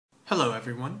Hello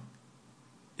everyone.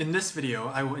 In this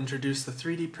video, I will introduce the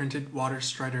 3D printed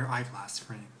WaterStrider eyeglass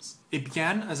frames. It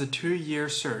began as a 2-year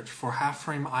search for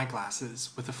half-frame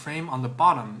eyeglasses with a frame on the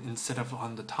bottom instead of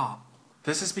on the top.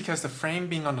 This is because the frame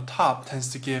being on the top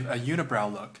tends to give a unibrow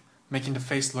look, making the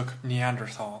face look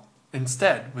Neanderthal.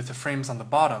 Instead, with the frames on the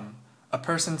bottom, a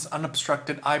person's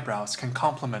unobstructed eyebrows can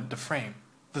complement the frame.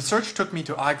 The search took me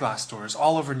to eyeglass stores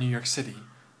all over New York City,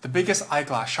 the biggest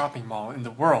eyeglass shopping mall in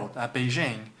the world at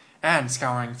Beijing, and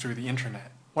scouring through the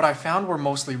internet. What I found were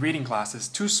mostly reading glasses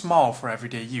too small for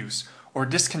everyday use, or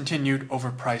discontinued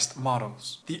overpriced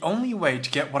models. The only way to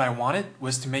get what I wanted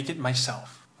was to make it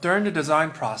myself. During the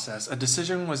design process, a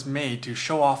decision was made to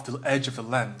show off the edge of the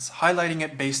lens, highlighting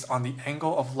it based on the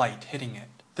angle of light hitting it.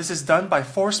 This is done by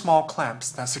 4 small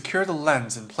clamps that secure the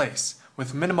lens in place,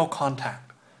 with minimal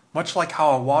contact, much like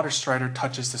how a WaterStrider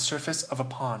touches the surface of a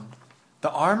pond. The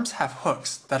arms have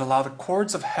hooks that allow the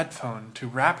cords of headphone to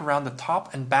wrap around the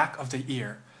top and back of the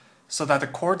ear, so that the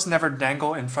cords never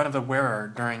dangle in front of the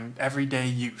wearer during everyday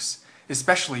use,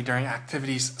 especially during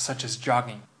activities such as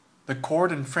jogging. The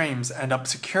cord and frames end up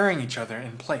securing each other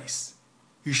in place.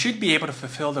 You should be able to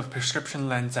fulfill the prescription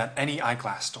lens at any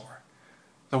eyeglass store.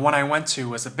 The one I went to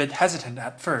was a bit hesitant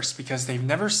at first because they've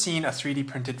never seen a 3D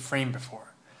printed frame before.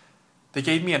 They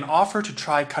gave me an offer to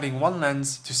try cutting one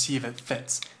lens to see if it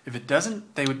fits. If it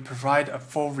doesn't, they would provide a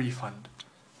full refund.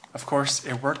 Of course,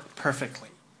 it worked perfectly.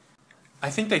 I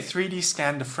think they 3D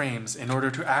scanned the frames in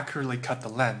order to accurately cut the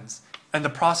lens, and the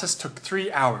process took 3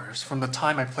 hours from the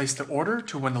time I placed the order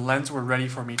to when the lens were ready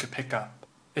for me to pick up.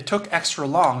 It took extra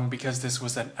long because this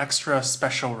was an extra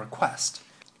special request.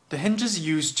 The hinges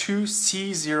use 2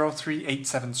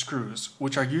 C0387 screws,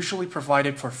 which are usually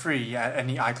provided for free at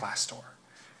any eyeglass store.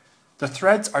 The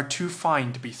threads are too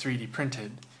fine to be 3D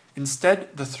printed.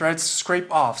 Instead, the threads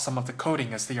scrape off some of the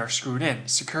coating as they are screwed in,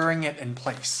 securing it in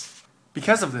place.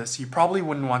 Because of this, you probably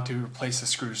wouldn't want to replace the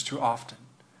screws too often.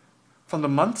 From the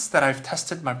months that I've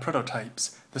tested my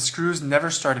prototypes, the screws never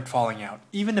started falling out,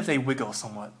 even if they wiggle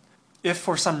somewhat. If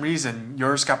for some reason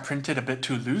yours got printed a bit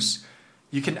too loose,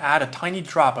 you can add a tiny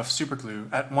drop of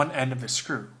superglue at one end of the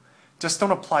screw. Just don't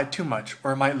apply too much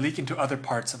or it might leak into other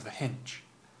parts of the hinge.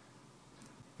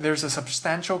 There's a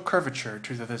substantial curvature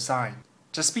to the design.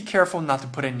 Just be careful not to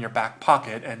put it in your back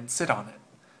pocket and sit on it.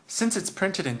 Since it's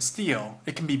printed in steel,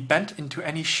 it can be bent into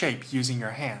any shape using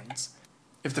your hands.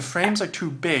 If the frames are too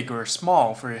big or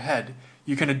small for your head,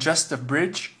 you can adjust the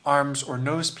bridge, arms, or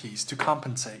nose piece to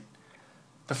compensate.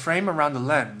 The frame around the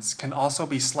lens can also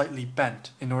be slightly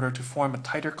bent in order to form a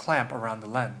tighter clamp around the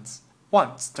lens.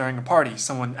 Once, during a party,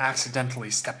 someone accidentally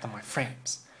stepped on my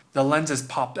frames. The lenses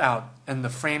popped out, and the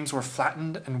frames were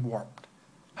flattened and warped.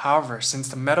 However, since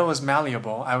the metal is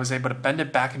malleable, I was able to bend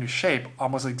it back into shape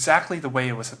almost exactly the way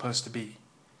it was supposed to be.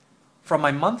 From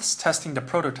my months testing the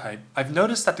prototype, I've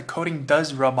noticed that the coating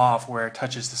does rub off where it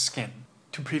touches the skin.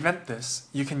 To prevent this,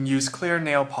 you can use clear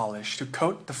nail polish to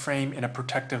coat the frame in a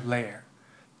protective layer.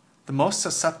 The most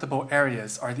susceptible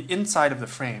areas are the inside of the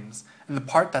frames and the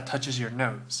part that touches your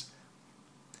nose.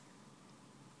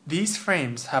 These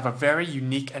frames have a very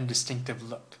unique and distinctive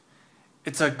look.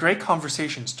 It's a great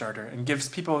conversation starter and gives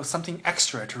people something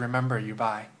extra to remember you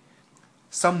by.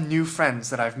 Some new friends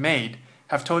that I've made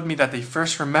have told me that they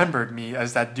first remembered me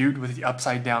as that dude with the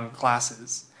upside-down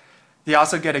glasses. They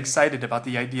also get excited about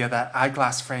the idea that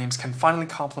eyeglass frames can finally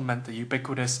complement the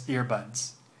ubiquitous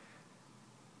earbuds.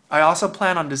 I also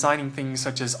plan on designing things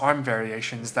such as arm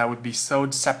variations that would be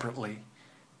sewed separately.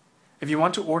 If you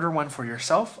want to order one for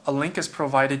yourself, a link is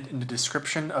provided in the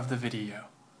description of the video.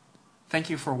 Thank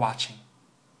you for watching.